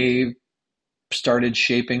I started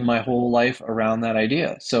shaping my whole life around that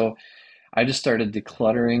idea. So I just started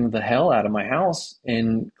decluttering the hell out of my house,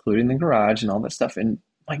 including the garage and all that stuff. And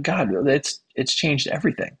my God, it's changed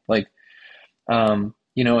everything. Like, and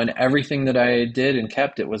everything that I did and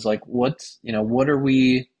kept, it was like, what do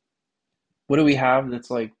we have that's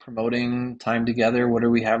like promoting time together? What do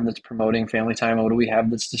we have that's promoting family time? And what do we have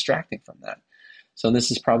that's distracting from that? So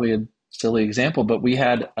this is probably a silly example, but we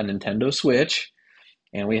had a Nintendo Switch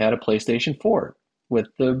and we had a PlayStation 4 with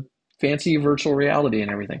the fancy virtual reality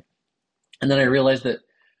and everything. And then I realized that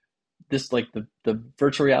this like the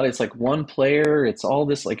virtual reality, it's like one player, it's all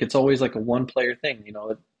this like it's always like a one player thing.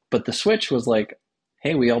 But the Switch was like,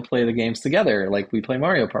 hey, we all play the games together, like we play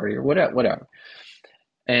Mario Party or whatever.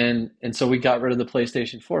 And so we got rid of the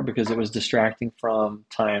PlayStation 4 because it was distracting from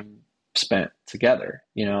time spent together,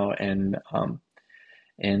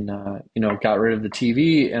 got rid of the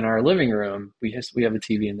TV in our living room. We have a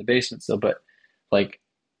TV in the basement still, but like,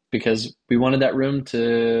 because we wanted that room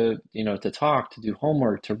to, to talk, to do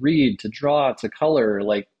homework, to read, to draw, to color,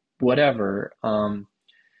 like whatever.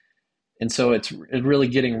 And so it's really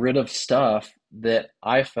getting rid of stuff that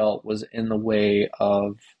I felt was in the way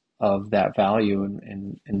of that value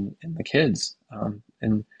in the kids.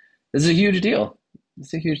 And this is a huge deal.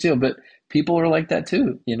 It's a huge deal. But people are like that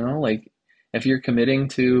too, like if you're committing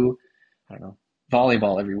to, I don't know,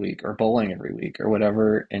 volleyball every week or bowling every week or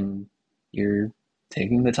whatever, and you're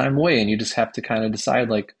taking the time away, and you just have to kind of decide,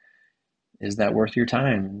 like, is that worth your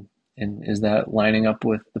time? And is that lining up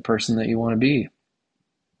with the person that you want to be?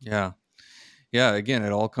 Yeah. Yeah, again,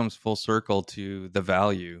 it all comes full circle to the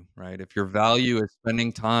value, right? If your value is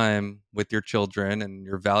spending time with your children and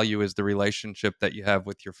your value is the relationship that you have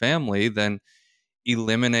with your family, then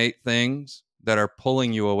eliminate things that are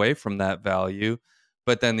pulling you away from that value.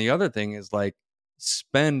 But then the other thing is, like,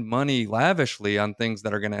 spend money lavishly on things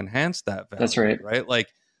that are going to enhance that value. That's right. Right?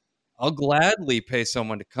 Like, I'll gladly pay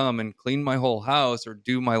someone to come and clean my whole house or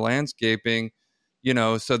do my landscaping,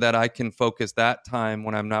 so that I can focus that time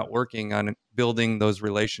when I'm not working on building those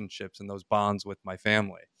relationships and those bonds with my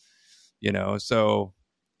family. So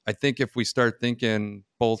I think if we start thinking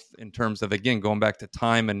both in terms of, again, going back to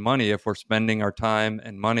time and money, if we're spending our time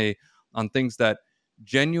and money on things that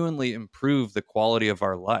genuinely improve the quality of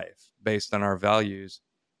our life based on our values,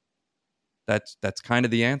 that's kind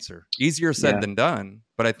of the answer. Easier said than done,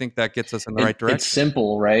 but I think that gets us in the right direction. It's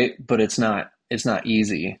simple, right? But it's not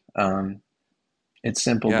easy. It's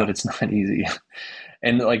simple, but it's not easy.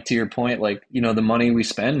 And like, to your point, like, the money we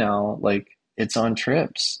spend now, like, it's on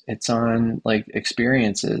trips, it's on like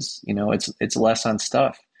experiences, it's less on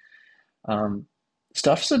stuff.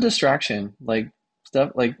 Stuff's a distraction, like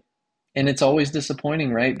stuff, like, and it's always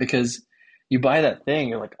disappointing, right? Because you buy that thing,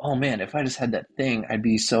 you're like, oh man, if I just had that thing, I'd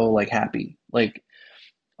be so like happy. Like,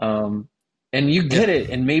 and you get it,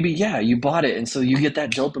 and maybe, you bought it. And so you get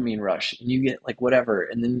that dopamine rush, and you get like whatever.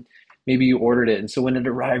 And then maybe you ordered it. And so when it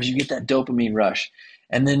arrives, you get that dopamine rush.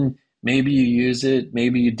 And then maybe you use it,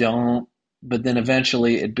 maybe you don't. But then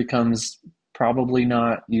eventually it becomes probably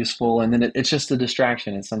not useful. And then it's just a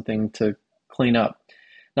distraction. It's something to clean up.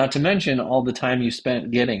 Not to mention all the time you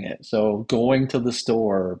spent getting it. So going to the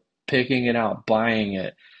store, picking it out, buying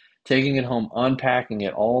it, taking it home, unpacking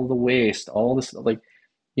it, all the waste, all this, like,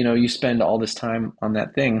 you spend all this time on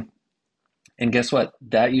that thing. And guess what?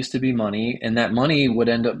 That used to be money, and that money would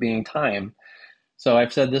end up being time. So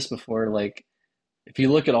I've said this before, like, if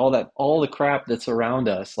you look at all the crap that's around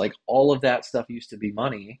us, like, all of that stuff used to be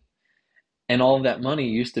money, and all of that money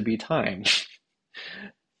used to be time.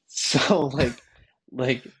 So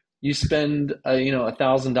like you spend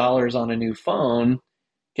 $1,000 on a new phone,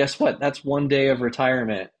 guess what? That's one day of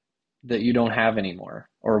retirement that you don't have anymore,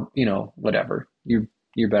 or whatever.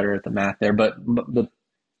 You're better at the math there, but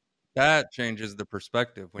that changes the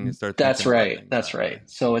perspective when you start. That's right. That's right.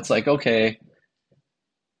 So it's like, okay,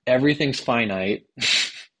 everything's finite.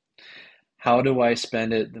 How do I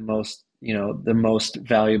spend it the most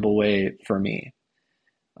valuable way for me?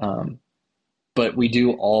 But we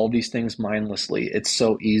do all these things mindlessly. It's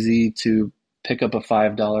so easy to pick up a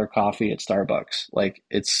 $5 coffee at Starbucks. Like,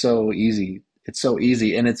 it's so easy. It's so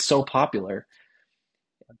easy, and it's so popular.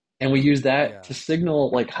 And we use that to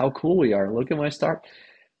signal like how cool we are. Look at my star.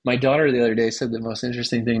 My daughter the other day said the most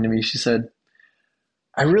interesting thing to me. She said,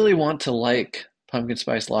 I really want to like pumpkin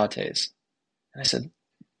spice lattes. And I said,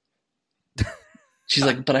 she's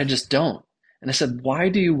like, but I just don't. And I said, why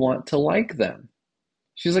do you want to like them?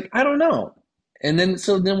 She's like, I don't know. And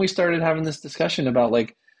then we started having this discussion about,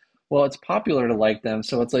 like, well, it's popular to like them.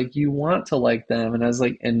 So it's like, you want to like them. And I was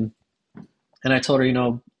like, and I told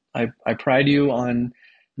her, I pride you on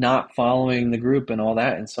not following the group and all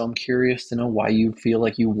that. And so I'm curious to know why you feel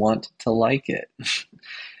like you want to like it,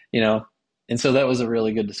 And so that was a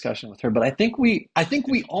really good discussion with her. But I think we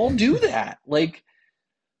all do that. Like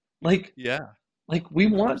we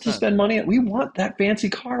want 100%. To spend money. We want that fancy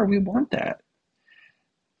car. We want that.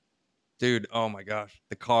 Dude, oh my gosh,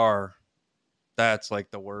 the car, that's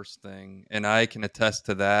like the worst thing. And I can attest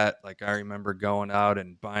to that. Like, I remember going out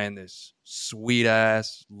and buying this sweet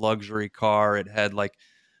ass luxury car. It had like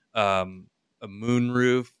a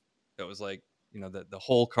moonroof that was like, the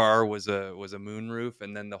whole car was a moonroof,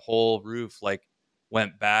 and then the whole roof like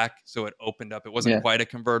went back, so it opened up. It wasn't quite a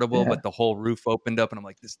convertible, but the whole roof opened up, and I'm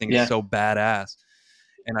like, this thing is so badass.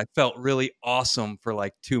 And I felt really awesome for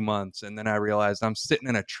like 2 months. And then I realized I'm sitting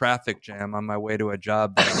in a traffic jam on my way to a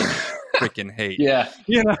job that I freaking hate. Yeah.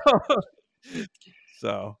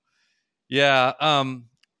 So Yeah.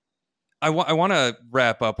 I want to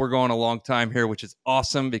wrap up. We're going a long time here, which is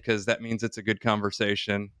awesome because that means it's a good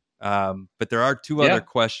conversation. But there are two other Yeah.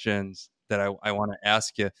 questions that I want to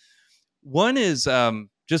ask you. One is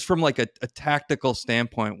just from like a tactical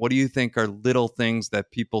standpoint, what do you think are little things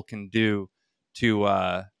that people can do to,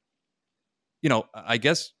 I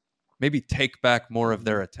guess maybe take back more of Mm-hmm.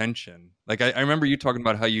 their attention? Like I remember you talking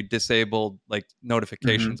about how you disabled like Mm-hmm.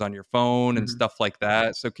 notifications on your phone and Mm-hmm. stuff like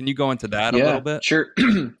that. So can you go into that a little Yeah, bit? sure.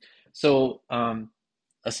 So,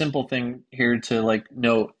 a simple thing here to like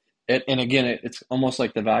note, and again, it's almost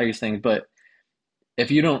like the values thing, but if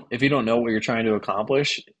you don't know what you're trying to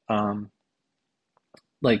accomplish,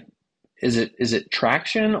 like is it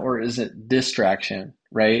traction or is it distraction,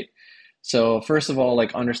 right? So first of all,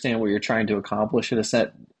 like understand what you're trying to accomplish at a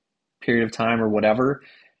set period of time or whatever,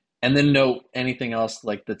 and then note anything else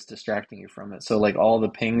like that's distracting you from it. So like all the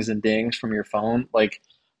pings and dings from your phone, like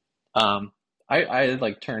um, I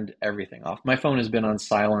like turned everything off. My phone has been on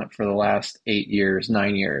silent for the last 8 years,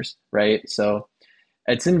 9 years, right? So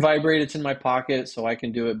it's in vibrate, it's in my pocket, so I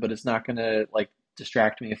can do it, but it's not gonna like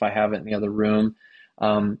distract me if I have it in the other room.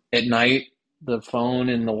 At night, the phone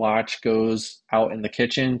and the watch goes out in the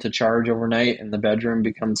kitchen to charge overnight, and the bedroom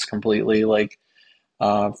becomes completely like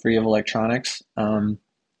free of electronics.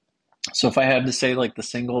 So if I had to say like the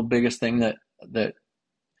single biggest thing that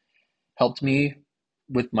helped me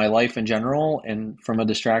with my life in general and from a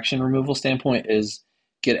distraction removal standpoint is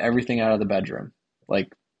get everything out of the bedroom.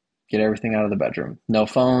 Like get everything out of the bedroom. No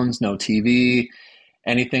phones, no TV,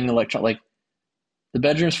 anything electronic. Like the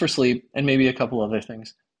bedroom's for sleep and maybe a couple other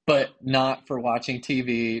things, but not for watching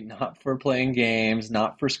TV, not for playing games,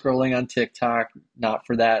 not for scrolling on TikTok, not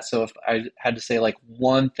for that. So if I had to say like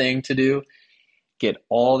one thing to do, get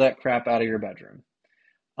all that crap out of your bedroom.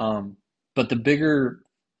 But the bigger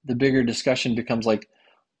discussion becomes like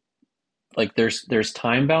there's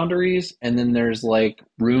time boundaries and then there's like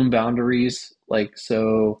room boundaries. Like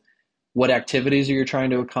so what activities are you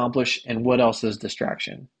trying to accomplish and what else is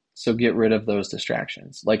distraction? So get rid of those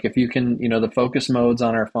distractions. Like if you can, the focus modes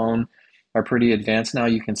on our phone are pretty advanced now.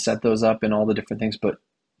 You can set those up in all the different things, but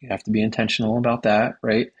you have to be intentional about that,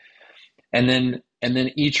 right? And then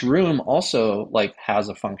each room also like has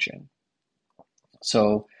a function.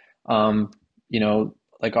 So, um,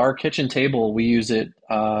 like our kitchen table, we use it.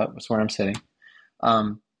 That's where I'm sitting.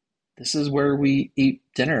 Um, this is where we eat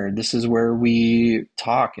dinner. This is where we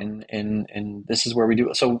talk, and this is where we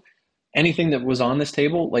do it. So, anything that was on this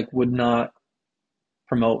table, like, would not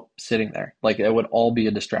promote sitting there. Like, it would all be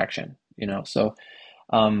a distraction.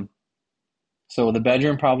 Um, so the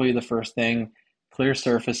bedroom probably the first thing. Clear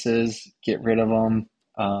surfaces, get rid of them.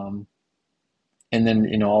 And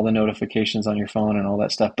then all the notifications on your phone and all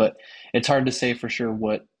that stuff. But it's hard to say for sure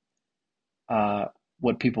what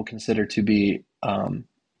people consider to be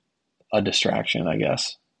a distraction, I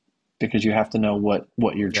guess, because you have to know what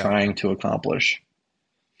you're Yeah. trying to accomplish.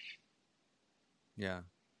 Yeah.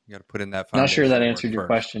 You got to put in that Not sure that foundational work answered your first.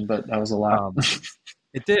 question, but that was a lot.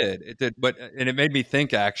 It did. But, and it made me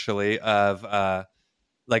think actually of,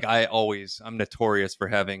 like I'm notorious for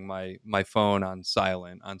having my phone on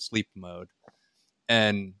silent, on sleep mode.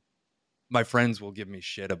 And my friends will give me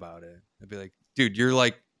shit about it. They'll be like, dude, you're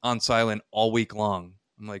like on silent all week long.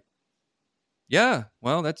 I'm like, yeah,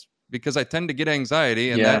 well, that's because I tend to get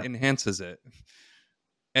anxiety and that Yeah, enhances it.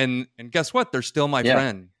 And guess what? They're still my yeah,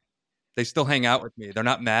 friend. They still hang out with me. They're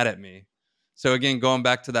not mad at me. So again, going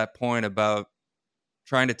back to that point about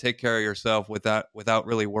trying to take care of yourself without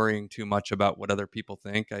really worrying too much about what other people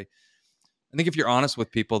think. I think if you're honest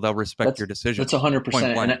with people, they'll respect that's your that's decisions. Point 100%.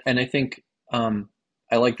 And blank. and I think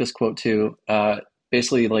I like this quote too.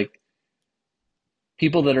 Basically, like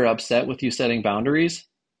people that are upset with you setting boundaries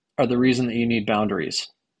are the reason that you need boundaries.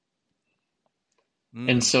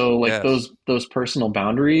 And so like Yes. those personal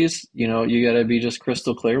boundaries, you got to be just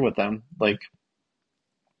crystal clear with them. Like,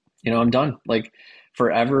 I'm done. Like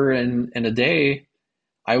forever and a day,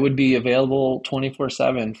 I would be available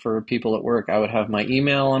 24/7 for people at work. I would have my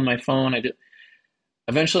email on my phone.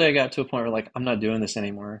 Eventually I got to a point where like I'm not doing this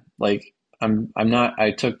anymore. Like I'm not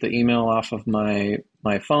I took the email off of my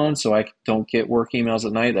phone so I don't get work emails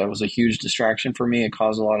at night. That was a huge distraction for me. It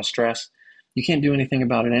caused a lot of stress. You can't do anything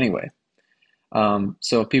about it anyway.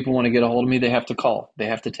 So if people want to get a hold of me, they have to call, they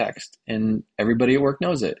have to text, and everybody at work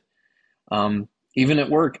knows it. Even at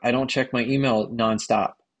work, I don't check my email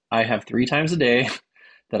nonstop. I have 3 times a day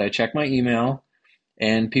that I check my email,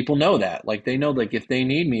 and people know that. Like they know, like if they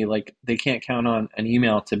need me, like they can't count on an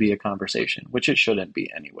email to be a conversation, which it shouldn't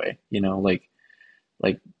be anyway. Like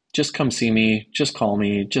just come see me, just call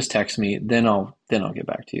me, just text me, then I'll get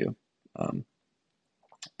back to you. Um,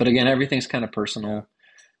 But again, everything's kind of personal.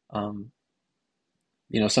 Um,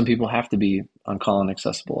 some people have to be on call and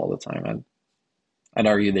accessible all the time. I'd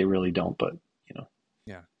argue they really don't, but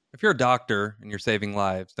Yeah. If you're a doctor and you're saving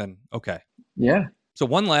lives, then okay. yeah, So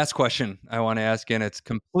one last question I want to ask, and it's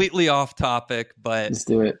completely off topic, but let's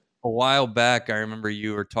do it. a while back, I remember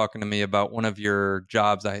you were talking to me about one of your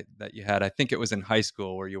jobs that you had. I think it was in high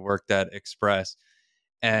school where you worked at Express.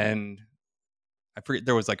 And I forget,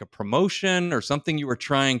 there was like a promotion or something you were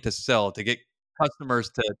trying to sell to get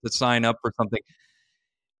customers to sign up for something.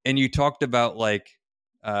 And you talked about like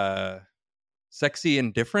sexy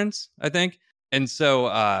indifference, I think. And so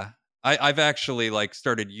I've actually like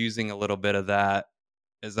started using a little bit of that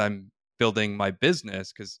as I'm building my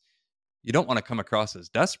business, because you don't want to come across as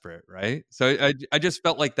desperate, right? So I just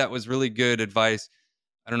felt like that was really good advice.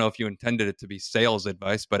 I don't know if you intended it to be sales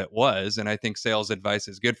advice, but it was. And I think sales advice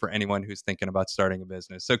is good for anyone who's thinking about starting a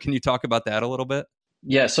business. So can you talk about that a little bit?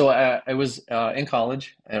 Yeah, so I was in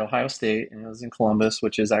college at Ohio State, and I was in Columbus,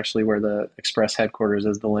 which is actually where the Express headquarters,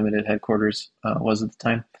 as the limited headquarters, was at the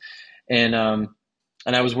time. And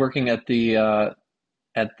I was working at the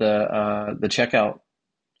checkout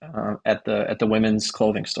at the women's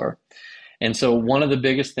clothing store. And so one of the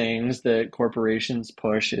biggest things that corporations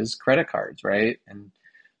push is credit cards, right? And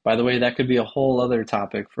by the way, that could be a whole other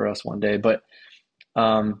topic for us one day. But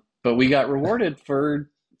we got rewarded for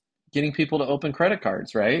getting people to open credit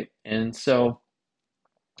cards, right? And so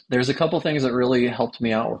there's a couple things that really helped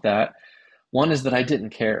me out with that. One is that I didn't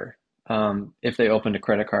care if they opened a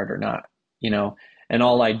credit card or not, and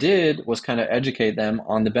all I did was kind of educate them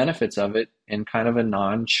on the benefits of it in kind of a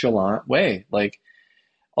nonchalant way. Like,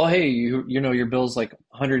 oh, hey, your bill's like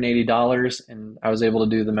 $180, and I was able to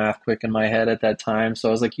do the math quick in my head at that time. So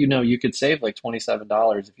I was like, you could save like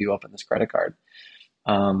 $27 if you open this credit card.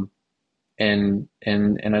 And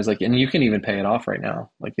I was like, and you can even pay it off right now,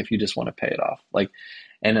 like if you just want to pay it off. Like,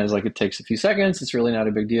 and I was like, it takes a few seconds. It's really not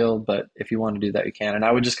a big deal, but if you want to do that, you can. And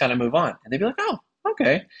I would just kind of move on, and they'd be like, oh,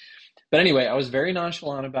 okay. But anyway, I was very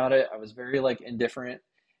nonchalant about it. I was very like indifferent,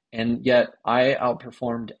 and yet I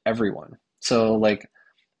outperformed everyone. So like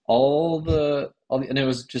and it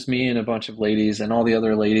was just me and a bunch of ladies, and all the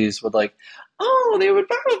other ladies would like, oh, they would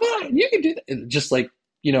blah, blah, blah. You could do that. It just like,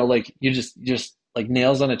 like you just like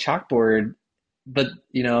nails on a chalkboard. But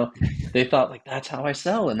they thought like, that's how I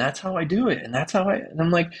sell, and that's how I do it, and that's how and I'm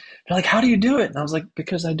like, they're like, how do you do it? And I was like,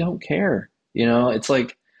 because I don't care. It's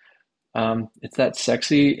like, it's that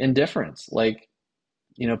sexy indifference. Like,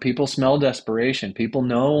 people smell desperation. People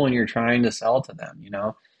know when you're trying to sell to them.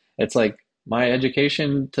 It's like, my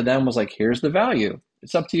education to them was like, here's the value.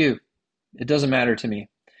 It's up to you. It doesn't matter to me.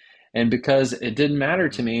 And because it didn't matter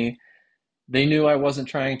to me, they knew I wasn't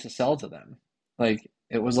trying to sell to them. Like,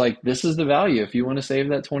 it was like, this is the value. If you want to save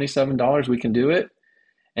that $27, we can do it.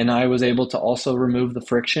 And I was able to also remove the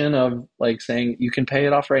friction of like saying, you can pay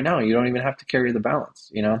it off right now. You don't even have to carry the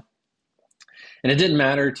balance, And it didn't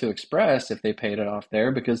matter to Express if they paid it off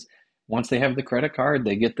there, because once they have the credit card,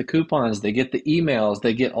 they get the coupons, they get the emails,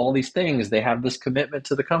 they get all these things. They have this commitment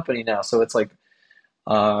to the company now. So it's like,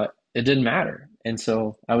 it didn't matter. And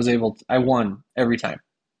so I won every time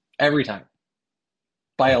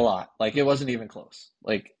by a lot. Like, it wasn't even close.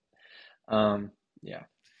 Like, yeah.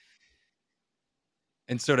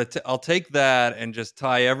 And so I'll take that and just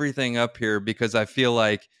tie everything up here, because I feel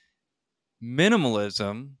like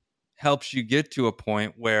minimalism helps you get to a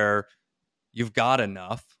point where you've got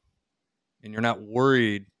enough and you're not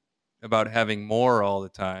worried about having more all the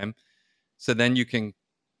time. So then you can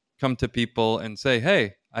come to people and say,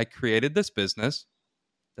 hey, I created this business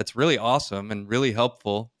that's really awesome and really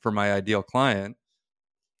helpful for my ideal client.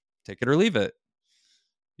 Take it or leave it.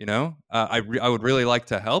 I would really like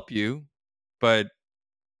to help you, but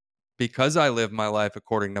because I live my life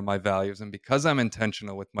according to my values and because I'm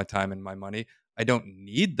intentional with my time and my money, I don't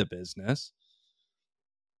need the business.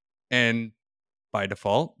 And by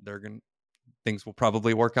default, things will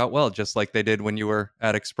probably work out well, just like they did when you were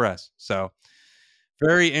at Express. So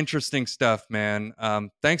very interesting stuff, man.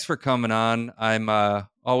 Thanks for coming on. I'm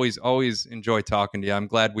always enjoy talking to you. I'm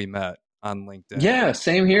glad we met on LinkedIn. Yeah,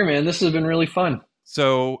 same here, man. This has been really fun.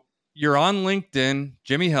 So you're on LinkedIn,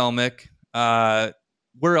 Jimmy Helmick.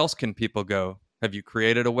 Where else can people go? Have you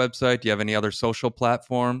created a website? Do you have any other social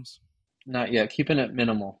platforms? Not yet. Keeping it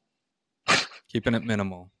minimal. Keeping it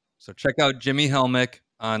minimal. So check out Jimmy Helmick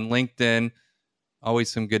on LinkedIn.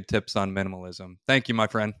 Always some good tips on minimalism. Thank you, my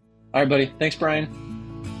friend. All right, buddy. Thanks, Brian.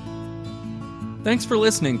 Thanks for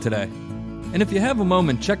listening today. And if you have a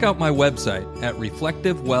moment, check out my website at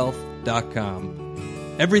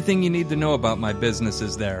reflectivewealth.com. Everything you need to know about my business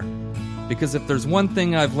is there. Because if there's one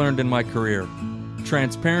thing I've learned in my career,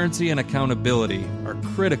 transparency and accountability are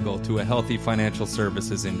critical to a healthy financial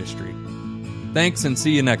services industry. Thanks, and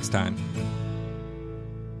see you next time.